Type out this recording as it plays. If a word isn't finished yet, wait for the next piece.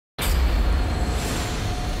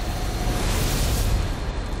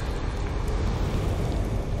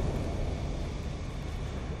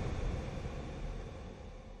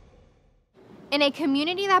In a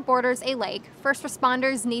community that borders a lake, first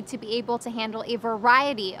responders need to be able to handle a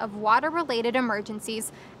variety of water-related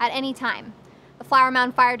emergencies at any time. The Flower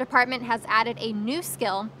Mound Fire Department has added a new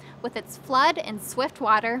skill with its flood and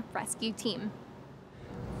swiftwater rescue team.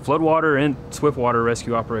 Floodwater and swiftwater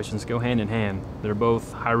rescue operations go hand in hand. They're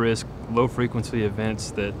both high-risk, low-frequency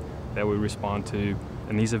events that we respond to.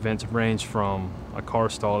 And these events range from a car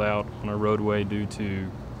stalled out on a roadway due to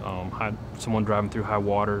someone driving through high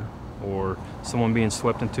water, or someone being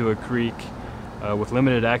swept into a creek with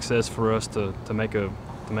limited access for us to make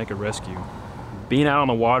a rescue. Being out on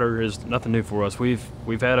the water is nothing new for us.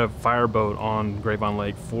 We've had a fireboat on Grapevine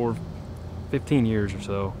Lake for 15 years or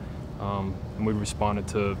so, and we've responded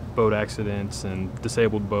to boat accidents and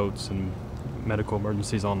disabled boats and medical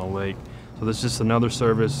emergencies on the lake. So this is just another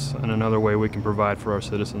service and another way we can provide for our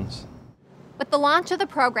citizens. With the launch of the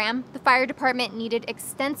program, the fire department needed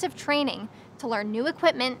extensive training to learn new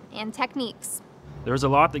equipment and techniques. There's a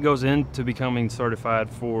lot that goes into becoming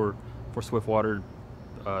certified for swiftwater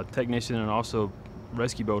technician and also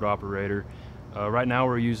rescue boat operator. Right now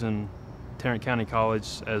we're using Tarrant County College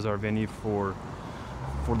as our venue for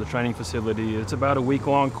the training facility. It's about a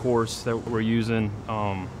week-long course that we're using,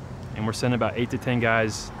 and we're sending about 8 to 10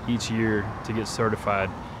 guys each year to get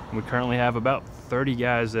certified. And we currently have about 30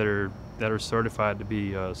 guys that are certified to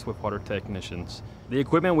be swiftwater technicians. The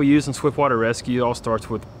equipment we use in swiftwater rescue all starts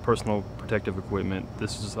with personal protective equipment.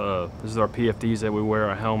 This is our PFDs that we wear,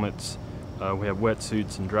 our helmets. We have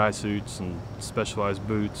wetsuits and dry suits and specialized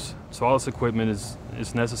boots. So all this equipment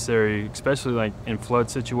is necessary, especially like in flood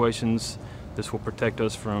situations. This will protect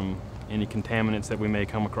us from any contaminants that we may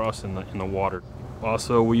come across in the water.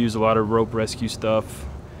 Also, we use a lot of rope rescue stuff.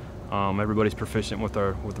 Everybody's proficient with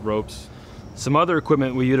the ropes. Some other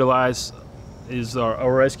equipment we utilize is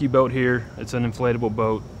our rescue boat here. It's an inflatable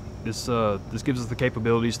boat. This gives us the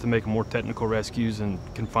capabilities to make more technical rescues in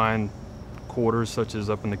confined quarters, such as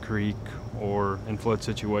up in the creek or in flood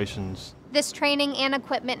situations. This training and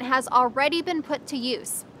equipment has already been put to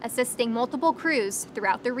use, assisting multiple crews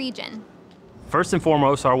throughout the region. First and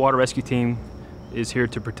foremost, our water rescue team is here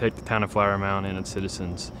to protect the town of Flower Mound and its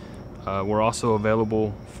citizens. We're also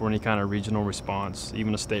available for any kind of regional response,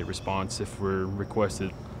 even a state response if we're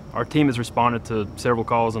requested. Our team has responded to several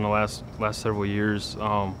calls in the last several years,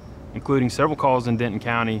 including several calls in Denton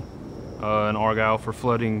County and Argyle for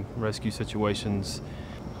flooding rescue situations.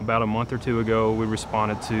 About a month or two ago, we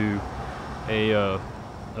responded to a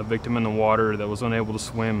victim in the water that was unable to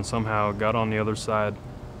swim and somehow got on the other side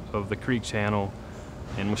of the creek channel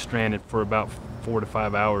and was stranded for about 4 to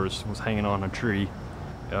 5 hours, was hanging on a tree.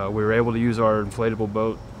 We were able to use our inflatable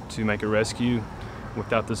boat to make a rescue.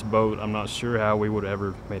 Without this boat, I'm not sure how we would have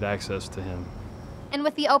ever made access to him. And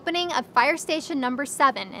with the opening of Fire Station number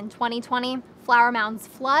 7 in 2020, Flower Mound's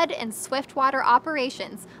flood and swiftwater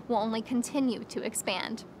operations will only continue to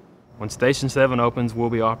expand. When Station 7 opens, we'll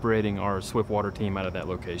be operating our swiftwater team out of that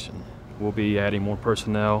location. We'll be adding more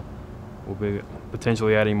personnel. We'll be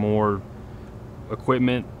potentially adding more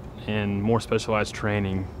equipment and more specialized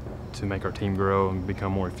training to make our team grow and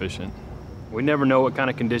become more efficient. We never know what kind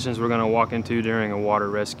of conditions we're going to walk into during a water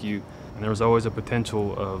rescue, and there's always a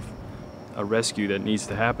potential of a rescue that needs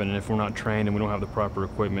to happen, and if we're not trained and we don't have the proper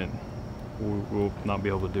equipment, we'll not be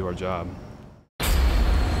able to do our job.